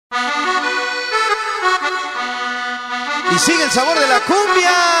Y sigue el sabor de la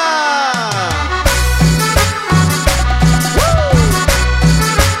cumbia.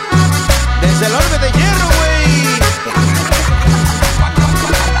 Desde el orbe de hierro, güey.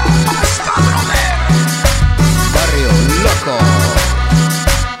 Barrio Loco.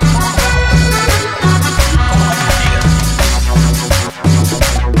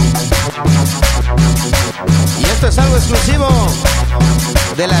 Y esto es algo exclusivo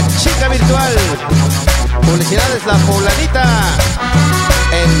de la chica virtual. Publicidades La Pobladita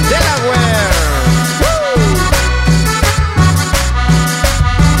en Delaware.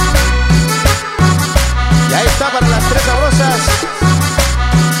 Y ahí está para las tres sabrosas: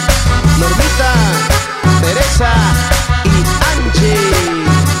 Normita, Teresa y Angie.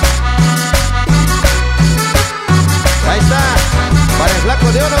 Ahí está para el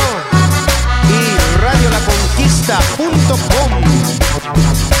Flaco de Oro y radiolaconquista.com,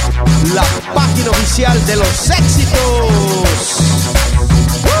 la página oficial de los éxitos.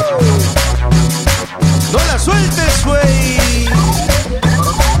 No la sueltes, güey.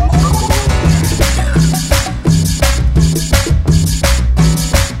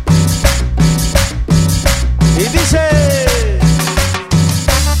 Y dice: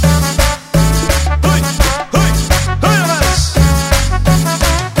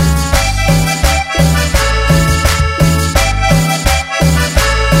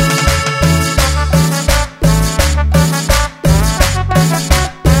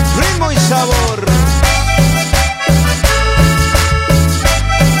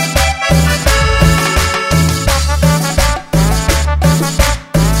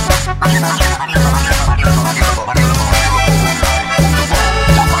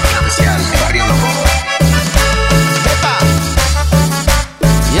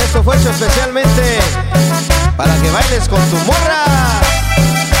 fue hecho especialmente para que bailes con tu morra.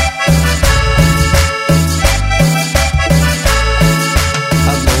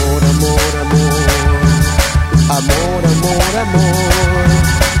 Amor, amor, amor, amor, amor, amor.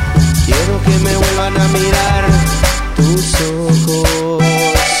 Quiero que me vuelvan a mirar tus ojos.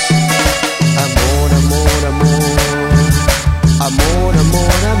 Amor, amor, amor, amor,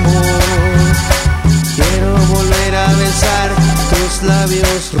 amor, amor. Quiero volver a besar tus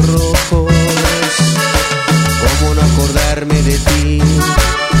labios rojos. ¿Cómo no acordarme de ti?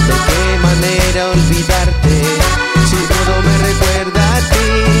 ¿De qué manera olvidarte? Si todo me recuerda a ti,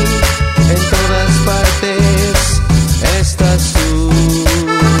 en todas partes estás tú.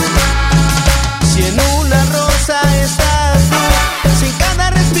 Si en una rosa estás tú, sin cada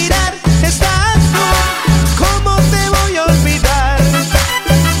respirar estás tú. ¿Cómo te voy a olvidar?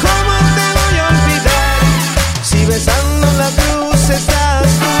 ¿Cómo te voy a olvidar? Si besando la cruz estás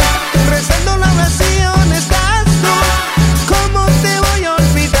tú, rezando la oración estás tú. ¿Cómo te voy a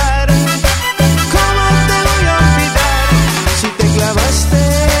olvidar? ¿Cómo te voy a olvidar? Si te clavaste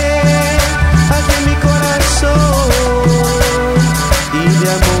aquí en mi corazón y de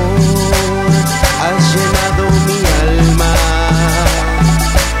amor has llenado mi alma,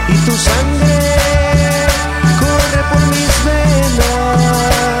 y tu sangre corre por mis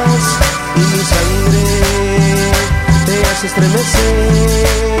venas, y mi sangre te hace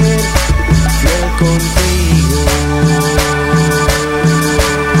estremecer yo contigo.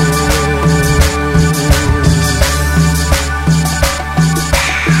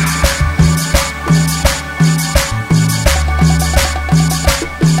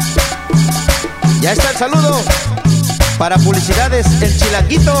 Ya está el saludo para publicidades El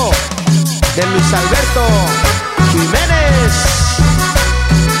Chilaquito de Luis Alberto Jiménez.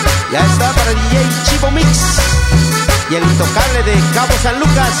 Ya está para DJ Chivo Mix y el intocable de Cabo San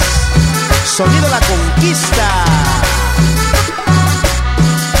Lucas, Sonido La Conquista.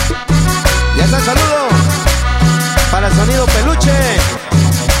 Ya está el saludo para el Sonido Peluche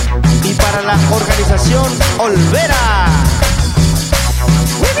y para la organización Olvidar.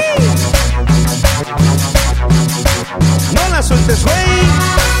 No la sueltes, güey.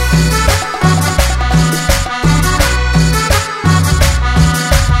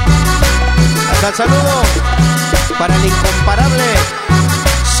 Hasta el saludo para el incomparable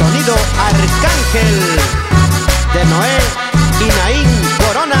Sonido Arcángel de Noé y Naín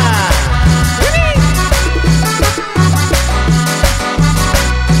Corona.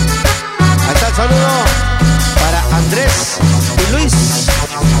 Hasta el saludo para Andrés y Luis,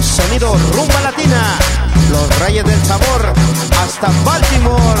 Sonido Rumba Latina, los Reyes del Sabor, hasta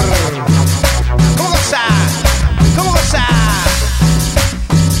Baltimore. ¿Cómo goza? ¿Cómo goza?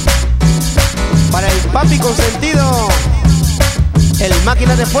 Para el papi consentido, el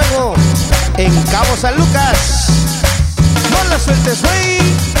Máquina de Fuego, en Cabo San Lucas. No la sueltes, güey.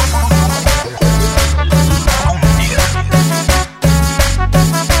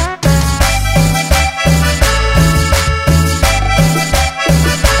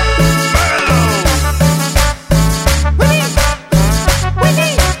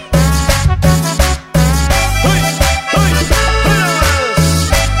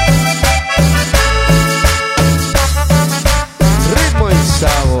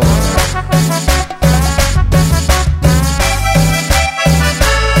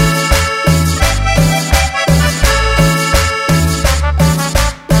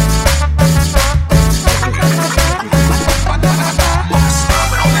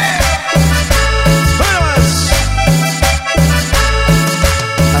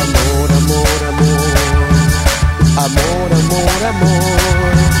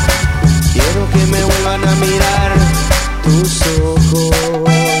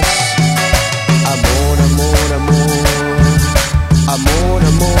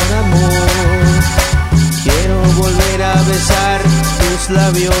 gran amor. Quiero volver a besar tus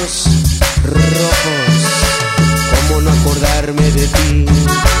labios rojos. ¿Cómo no acordarme de ti?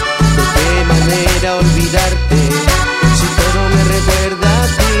 ¿De qué manera olvidarte? Si todo me recuerda a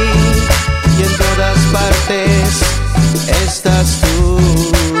ti y en todas partes estás tú.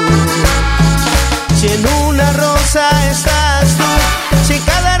 Si en una rosa estás tú, si en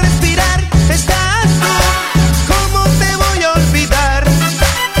cada respirar estás tú, ¿cómo te voy a olvidar?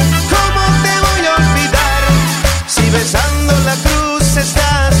 ¿Cómo te voy a olvidar? Si besando la cruz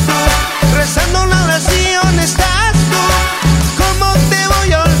estás tú, rezando la oración estás tú, ¿cómo te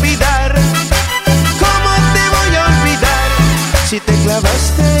voy a olvidar? ¿Cómo te voy a olvidar? Si te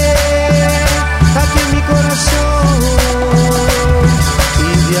clavaste aquí en mi corazón y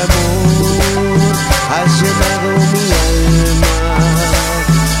de amor has llenado mi alma,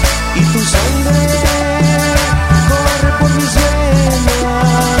 y tu sangre corre por mis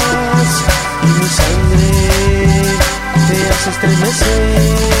venas, y mi sangre te hace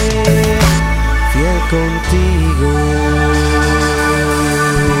estremecer, fiel contigo.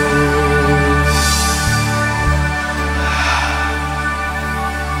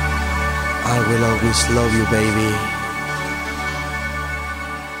 I will always love you, baby.